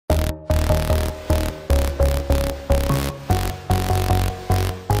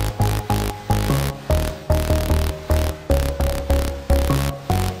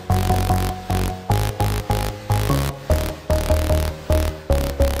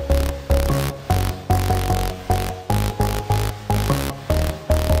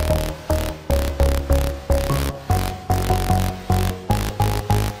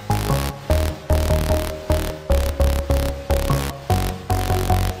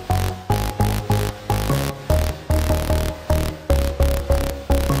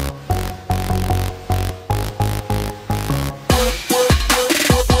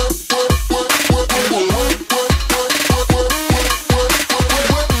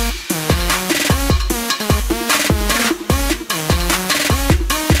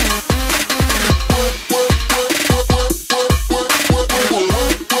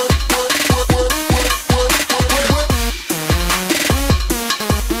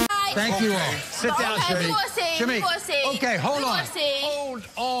Thank you all. Sit down, Shamik. Shamik. Okay, hold on. Hold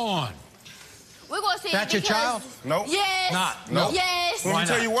on. We're going to see. That's your child? No. Yes. No. Yes. Let me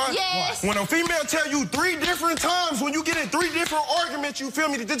tell you why. Yes. When a female tell you 3 different times, when you get in 3 different arguments, you feel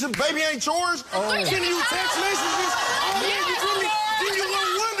me, that this baby ain't yours, sending you text messages, you feel me? Then you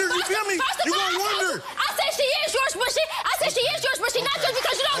gonna wonder, you feel me? You gonna wonder. I said she is yours, but she not just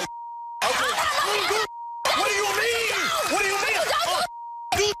because you don't. Okay. What do you mean? What do you mean? You don't.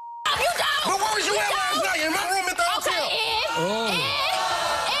 But where was you at last night? In my room at the hotel.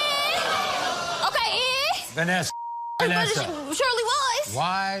 Vanessa. Vanessa. Surely was.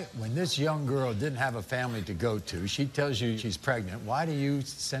 Why, when this young girl didn't have a family to go to, she tells you she's pregnant, why do you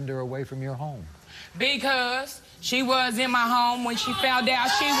send her away from your home? Because she was in my home when she found out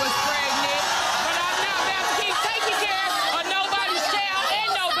she was pregnant. But I'm not about to keep taking care of nobody's child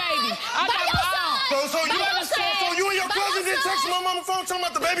and no baby. I got my own. So you and your cousin didn't text my mama phone talking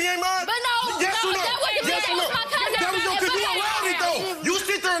about the baby ain't mine? But no. Yes or no? Yes or no? That was your cousin. You allowed it though. You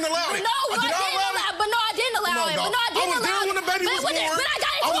sit there and allowed it. No, I didn't allow it. But no, I didn't allow it. But no, I didn't allow it. I was there when the baby was born.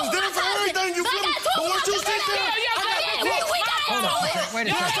 I was there for everything, you feel me? But once you sit there, Hold on. Wait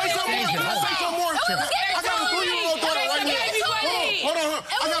a second. say something more. I got a 3-year-old daughter right now. Hold on.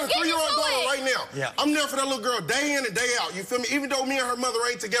 I got a 3-year-old daughter right now. Yeah. I'm there for that little girl day in and day out. You feel me? Even though me and her mother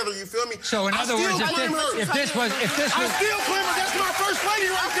ain't together, you feel me? So in other words, if this was, I still claim her. That's my first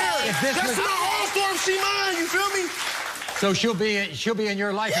lady right there. That's my all-star. She mine. You feel me? so she'll be in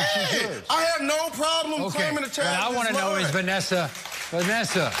your life and she's yours. I have no problem Okay. claiming a child. What I want to know is Vanessa,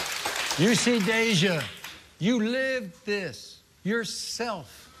 you see Deja, you lived this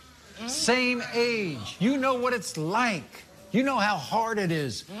yourself. Same age. You know what it's like. You know how hard it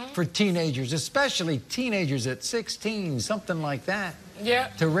is for teenagers, especially teenagers at 16, something like that. Yeah.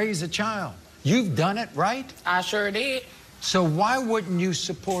 To raise a child. You've done it, right? I sure did. So why wouldn't you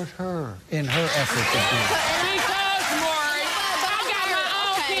support her in her effort to do it? Because, Maury, I got my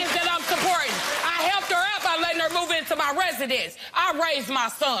own kids that I'm supporting. I helped her out by letting her move into my residence. I raised my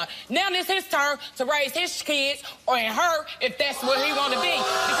son. Now it's his turn to raise his kids, or in her, if that's what he want to be.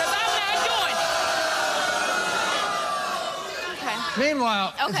 Because I'm not doing it.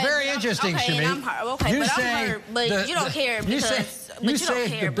 Meanwhile, it's very interesting to me. Okay, but I'm hurt, but you don't care because... You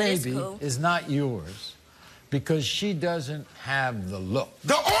say the baby is not yours because she doesn't have the look.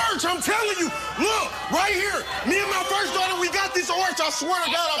 The arch, I'm telling you. Look, right here. Me and my first daughter, we got this arch. I swear to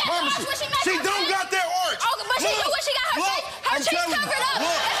God, I promise you. She don't got that arch. Oh, but she got her cheeks covered up.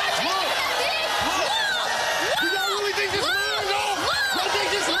 Look. You don't really think this mine, though? You think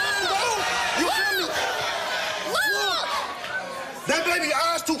this mine, though? You feel me? Look. That baby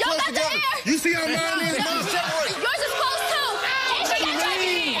eyes too close together. You see how mine is? Mine separate. Yours is close, too. And she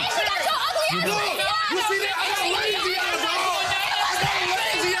got your ugly ass. Look, you see that? I got lazy eyes, dog. I got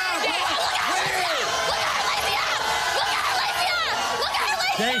lazy eyes, dog. Look at her lazy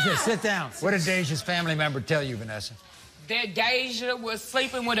eyes. Deja, sit down. What did Deja's family member tell you, Vanessa? That Deja was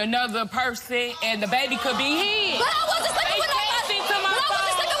sleeping with another person and the baby could be his. But I wasn't sleeping with nobody.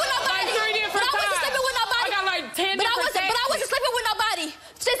 Like 3 different times. I got like 10 different But I wasn't sleeping with nobody.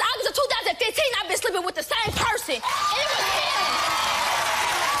 Since August of 2015, I've been sleeping with the same person. And it was him.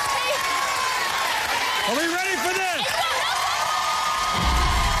 Are we ready for this?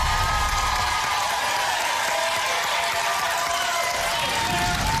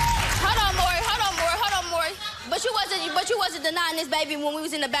 Hold on, Maury. But you wasn't denying this baby when we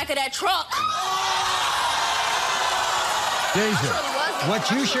was in the back of that truck. Deja, what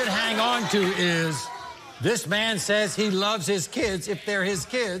you should hang on to is this man says he loves his kids. If they're his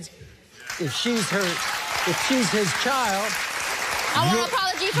kids, if she's his child, I want an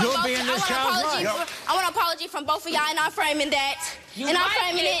apology from you'll both. be in this child's life. I want an apology from both of y'all, and I'm framing that. You and I'm might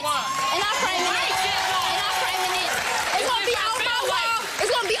framing get it. one. And I'm framing it. And I'm framing it. It's gonna be on my wall. It's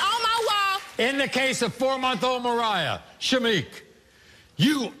gonna be on my wall. In the case of 4-month-old Mariah, Shamik,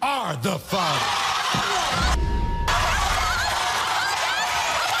 you are the father.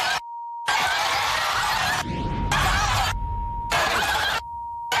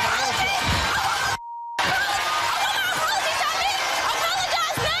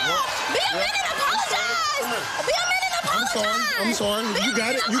 I'm sorry. You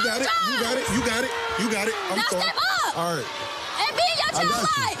got it. I'm now sorry. step up. All right. And be in your child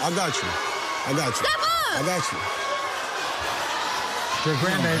life. I got you. Step up. I got you. Your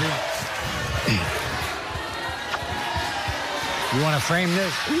grandbaby. You want to frame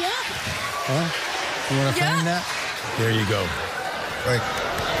this? Yeah. Huh? You want to frame that? There you go. Right.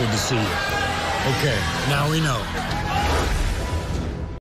 Good to see you. Okay, now we know.